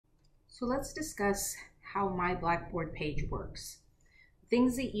So let's discuss how my Blackboard page works.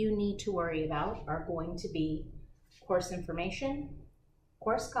 Things that you need to worry about are going to be course information,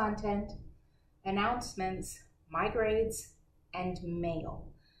 course content, announcements, my grades, and mail.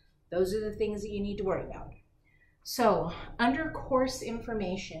 Those are the things that you need to worry about. So under course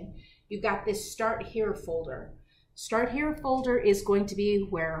information, you've got this Start Here folder. Start Here folder is going to be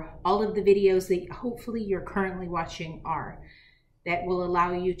where all of the videos that hopefully you're currently watching are. That will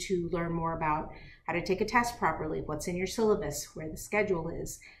allow you to learn more about how to take a test properly, what's in your syllabus, where the schedule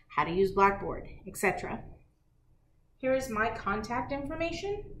is, how to use Blackboard, etc. Here is my contact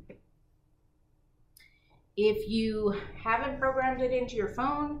information. If you haven't programmed it into your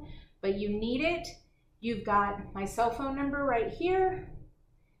phone, but you need it, you've got my cell phone number right here,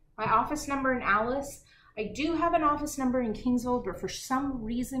 my office number in Alice. I do have an office number in Kingsville, but for some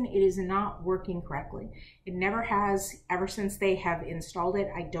reason it is not working correctly. It never has ever since they have installed it.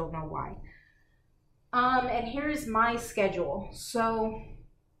 I don't know why. And here is my schedule. So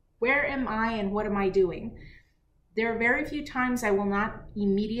where am I and what am I doing? There are very few times I will not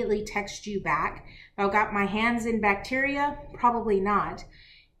immediately text you back. If I've got my hands in bacteria, probably not.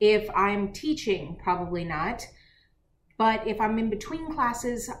 If I'm teaching, probably not. But if I'm in between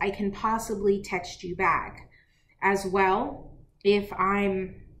classes, I can possibly text you back. As well, if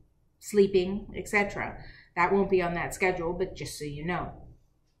I'm sleeping, etc. That won't be on that schedule, but just so you know.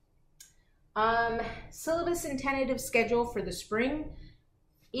 Syllabus and tentative schedule for the spring.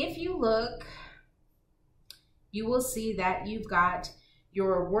 If you look, you will see that you've got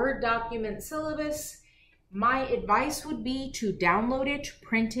your Word document syllabus. My advice would be to download it,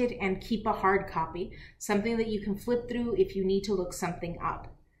 print it, and keep a hard copy, something that you can flip through if you need to look something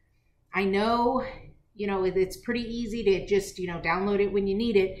up. I know, it's pretty easy to just, download it when you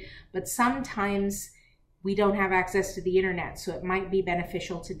need it, but sometimes we don't have access to the internet, so it might be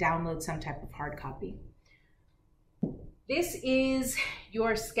beneficial to download some type of hard copy. This is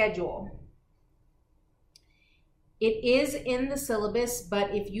your schedule. It is in the syllabus,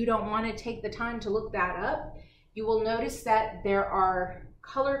 but if you don't want to take the time to look that up, you will notice that there are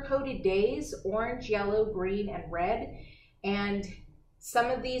color-coded days, orange, yellow, green, and red. And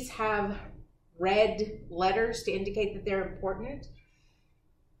some of these have red letters to indicate that they're important.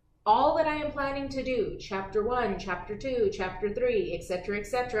 All that I am planning to do, chapter 1, chapter 2, chapter 3, etc.,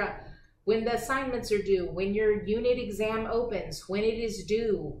 etc., when the assignments are due, when your unit exam opens, when it is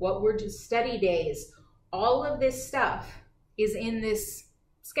due, what were study days, all of this stuff is in this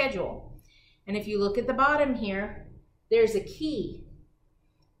schedule. And if you look at the bottom here, there's a key.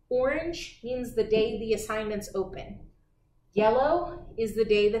 Orange means the day the assignments open. Yellow is the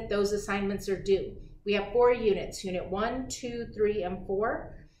day that those assignments are due. We have 4 units, unit 1, 2, 3, and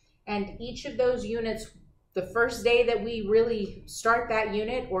 4. And each of those units, the first day that we really start that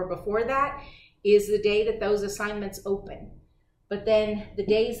unit or before that is the day that those assignments open. But then the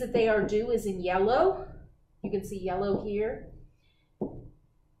days that they are due is in yellow. You can see yellow here.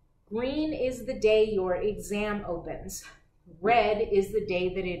 Green is the day your exam opens. Red is the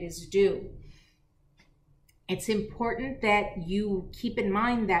day that it is due. It's important that you keep in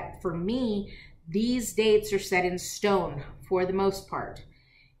mind that for me, these dates are set in stone for the most part.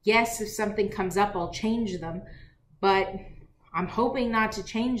 Yes, if something comes up, I'll change them, but I'm hoping not to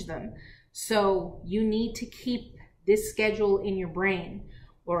change them. So you need to keep this schedule in your brain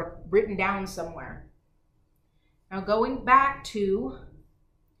or written down somewhere. Now going back to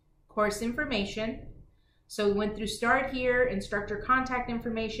course information. So we went through Start Here, instructor contact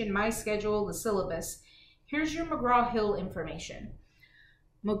information, my schedule, the syllabus. Here's your McGraw-Hill information.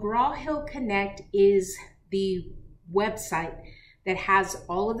 McGraw-Hill Connect is the website that has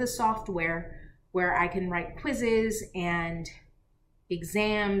all of the software where I can write quizzes and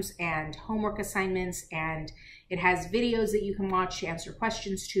exams and homework assignments, and it has videos that you can watch to answer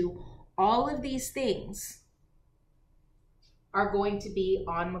questions to. All of these things are going to be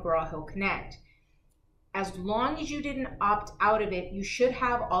on McGraw-Hill Connect. As long as you didn't opt out of it, you should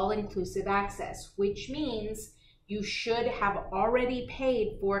have all-inclusive access, which means you should have already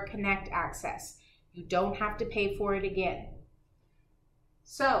paid for Connect access. You don't have to pay for it again.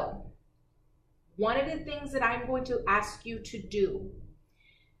 So, one of the things that I'm going to ask you to do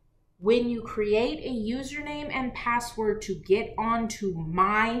when you create a username and password to get onto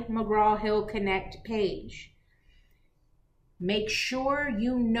my McGraw-Hill Connect page, make sure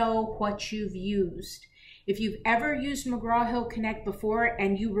you know what you've used. If you've ever used McGraw-Hill Connect before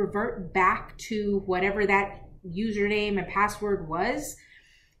and you revert back to whatever that username and password was,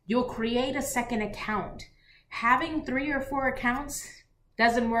 you'll create a second account. Having 3 or 4 accounts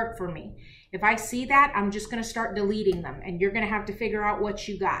doesn't work for me. If I see that, I'm just going to start deleting them, and you're going to have to figure out what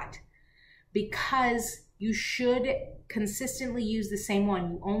you got. because you should consistently use the same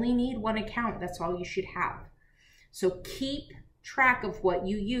one. You only need one account. That's all you should have. So keep track of what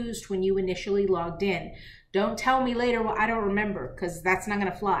you used when you initially logged in. Don't tell me later, well, I don't remember, because that's not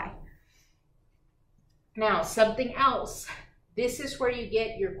going to fly. Now, something else. This is where you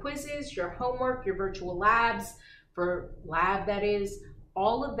get your quizzes, your homework, your virtual labs, for lab that is.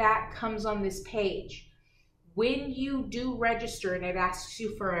 All of that comes on this page. When you do register and it asks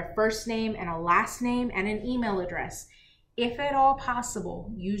you for a first name and a last name and an email address, if at all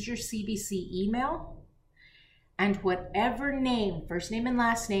possible, use your CBC email, and whatever name, first name and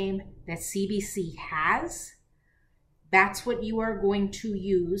last name, that CBC has, that's what you are going to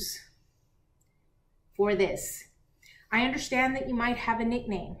use for this. I understand that you might have a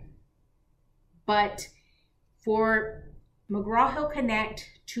nickname, but for McGraw-Hill Connect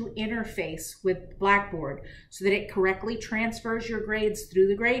to interface with Blackboard so that it correctly transfers your grades through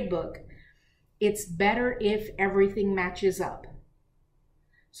the gradebook, it's better if everything matches up.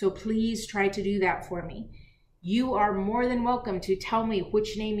 So please try to do that for me. You are more than welcome to tell me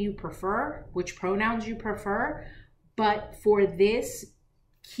which name you prefer, which pronouns you prefer, but for this,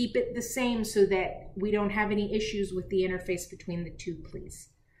 keep it the same so that we don't have any issues with the interface between the two, please.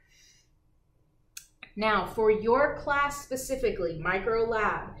 Now, for your class specifically, micro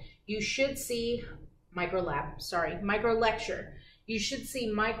lecture, you should see micro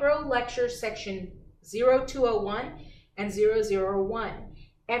lecture section 0201 and 001.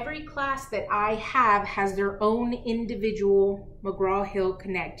 Every class that I have has their own individual McGraw-Hill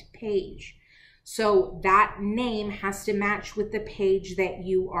Connect page. So that name has to match with the page that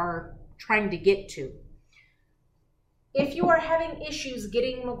you are trying to get to. If you are having issues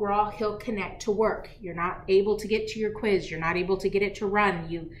getting McGraw-Hill Connect to work, you're not able to get to your quiz, you're not able to get it to run,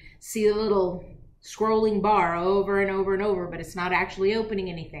 you see a little scrolling bar over and over and over, but it's not actually opening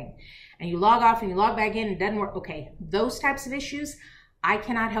anything, and you log off and you log back in and it doesn't work, okay, those types of issues, I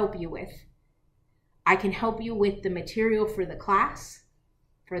cannot help you with. I can help you with the material for the class.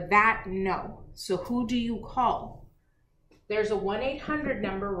 For that, no. So who do you call? There's a 1-800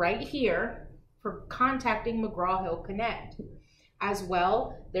 number right here for contacting McGraw-Hill Connect. As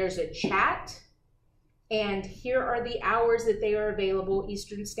well, there's a chat, and here are the hours that they are available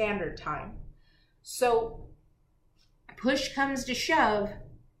Eastern Standard Time. So push comes to shove,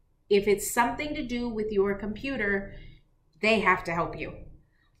 if it's something to do with your computer, they have to help you.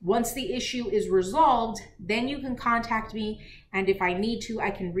 Once the issue is resolved, then you can contact me, and if I need to,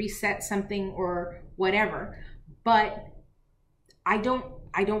 I can reset something or whatever. But I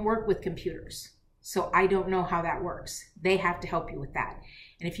don't work with computers, so I don't know how that works. They have to help you with that.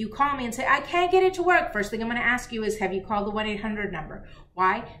 And if you call me and say, I can't get it to work, first thing I'm going to ask you is, have you called the 1-800 number?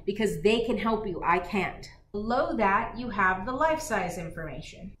 Why? Because they can help you. I can't. Below that, you have the life size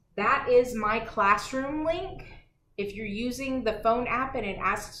information. That is my classroom link. If you're using the phone app and it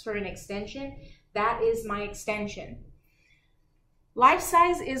asks for an extension, that is my extension. Life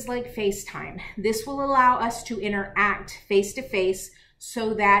size is like FaceTime. This will allow us to interact face-to-face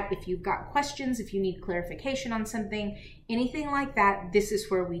so that if you've got questions, if you need clarification on something, anything like that, this is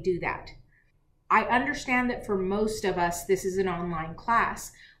where we do that. I understand that for most of us, this is an online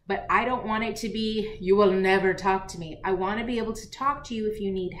class, but I don't want it to be, you will never talk to me. I want to be able to talk to you if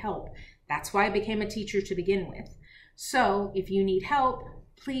you need help. That's why I became a teacher to begin with. So if you need help,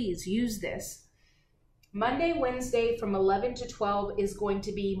 please use this. Monday, Wednesday from 11 to 12 is going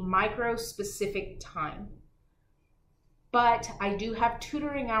to be micro-specific time. But I do have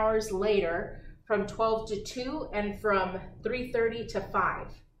tutoring hours later from 12 to 2 and from 3:30 to 5.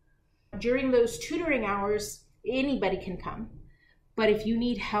 During those tutoring hours, anybody can come. But if you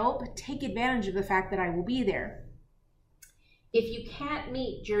need help, take advantage of the fact that I will be there. If you can't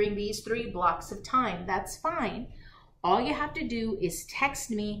meet during these 3 blocks of time, that's fine. All you have to do is text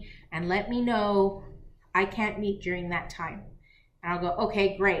me and let me know I can't meet during that time. And I'll go,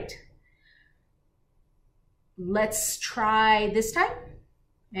 okay, great. Let's try this time.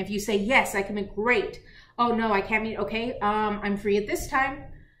 And if you say, yes, I can meet, great. Oh no, I can't meet, okay, I'm free at this time.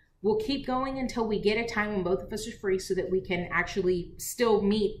 We'll keep going until we get a time when both of us are free so that we can actually still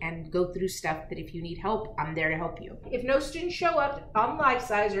meet and go through stuff that if you need help, I'm there to help you. If no students show up on life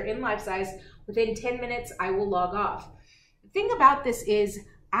size or in life size, within 10 minutes, I will log off. The thing about this is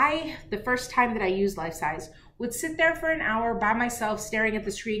the first time that I used life size, would sit there for an hour by myself staring at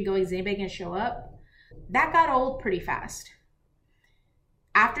the screen going, is anybody gonna show up? That got old pretty fast.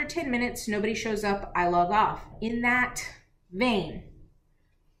 After 10 minutes, nobody shows up, I log off. In that vein,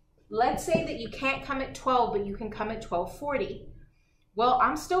 let's say that you can't come at 12, but you can come at 12:40. Well,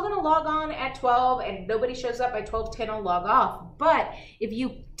 I'm still going to log on at 12 and nobody shows up by 12:10, I'll log off. But if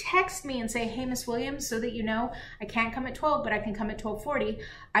you text me and say, hey, Miss Williams, so that you know I can't come at 12, but I can come at 12:40,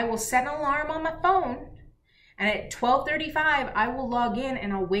 I will set an alarm on my phone. And at 12:35, I will log in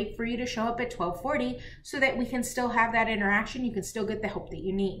and I'll wait for you to show up at 12:40 so that we can still have that interaction. You can still get the help that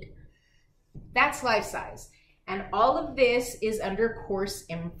you need. That's life size. And all of this is under course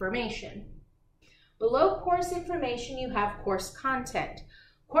information. Below course information, you have course content.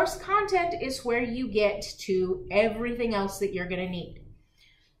 Course content is where you get to everything else that you're going to need.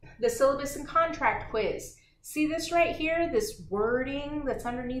 The syllabus and contract quiz. See this right here, this wording that's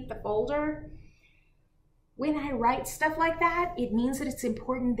underneath the folder? When I write stuff like that, it means that it's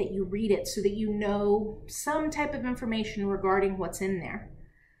important that you read it so that you know some type of information regarding what's in there.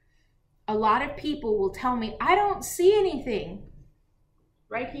 A lot of people will tell me, I don't see anything.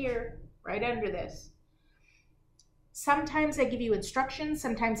 Right here, right under this. Sometimes I give you instructions,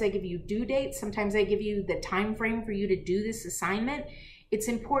 sometimes I give you due dates, sometimes I give you the time frame for you to do this assignment. It's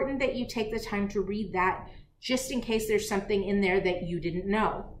important that you take the time to read that just in case there's something in there that you didn't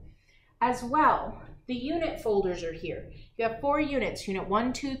know. As well, the unit folders are here. You have 4 units, unit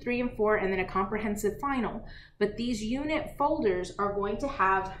 1, 2, 3, and 4, and then a comprehensive final. But these unit folders are going to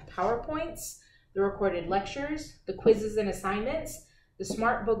have PowerPoints, the recorded lectures, the quizzes and assignments, the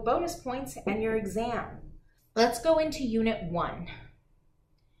Smart Book bonus points, and your exam. Let's go into unit 1.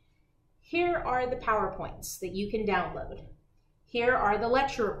 Here are the PowerPoints that you can download. Here are the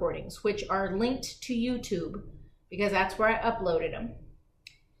lecture recordings, which are linked to YouTube because that's where I uploaded them.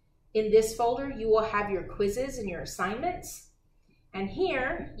 In this folder, you will have your quizzes and your assignments. And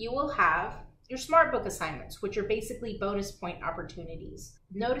here you will have your Smart Book assignments, which are basically bonus point opportunities.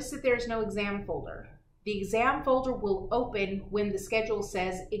 Notice that there's no exam folder. The exam folder will open when the schedule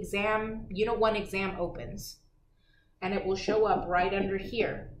says exam, unit 1 exam opens. And it will show up right under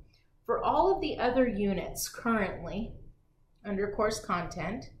here. For all of the other units currently, under course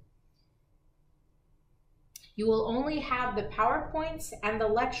content, you will only have the PowerPoints and the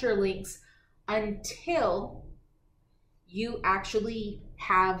lecture links until you actually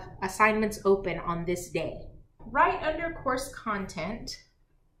have assignments open on this day. Right under course content,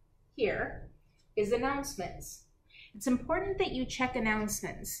 here is announcements. It's important that you check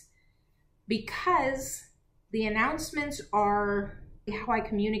announcements because the announcements are how I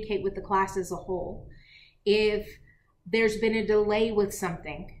communicate with the class as a whole. If there's been a delay with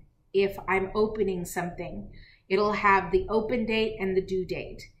something, if I'm opening something, it'll have the open date and the due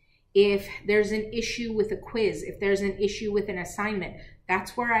date. If there's an issue with a quiz, if there's an issue with an assignment,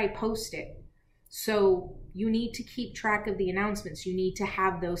 that's where I post it. So you need to keep track of the announcements. You need to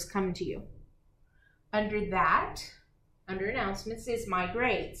have those come to you. Under that, under announcements, is my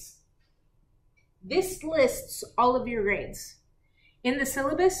grades. This lists all of your grades. In the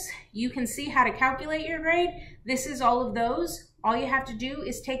syllabus, you can see how to calculate your grade. This is all of those. All you have to do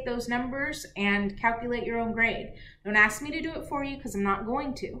is take those numbers and calculate your own grade. Don't ask me to do it for you because I'm not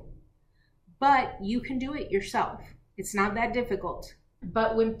going to. But you can do it yourself. It's not that difficult.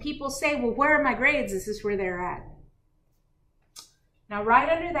 But when people say, well, where are my grades? This is where they're at. Now, right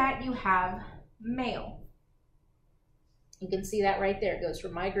under that, you have mail. You can see that right there. It goes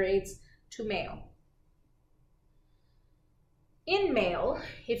from my grades to mail. In mail,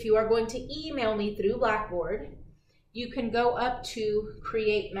 if you are going to email me through Blackboard, you can go up to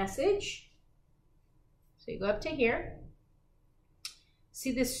create message. So you go up to here.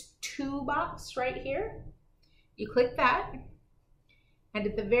 See this to box right here? You click that. And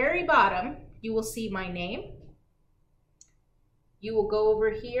at the very bottom, you will see my name. You will go over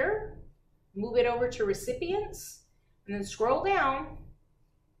here, move it over to recipients, and then scroll down.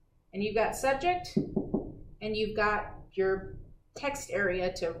 And you've got subject, and you've got your text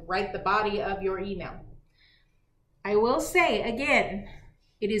area to write the body of your email. I will say, again,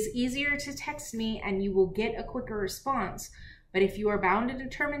 it is easier to text me and you will get a quicker response. But if you are bound and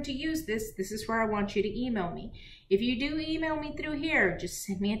determined to use this, this is where I want you to email me. If you do email me through here, just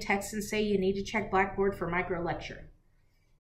send me a text and say you need to check Blackboard for micro lecture.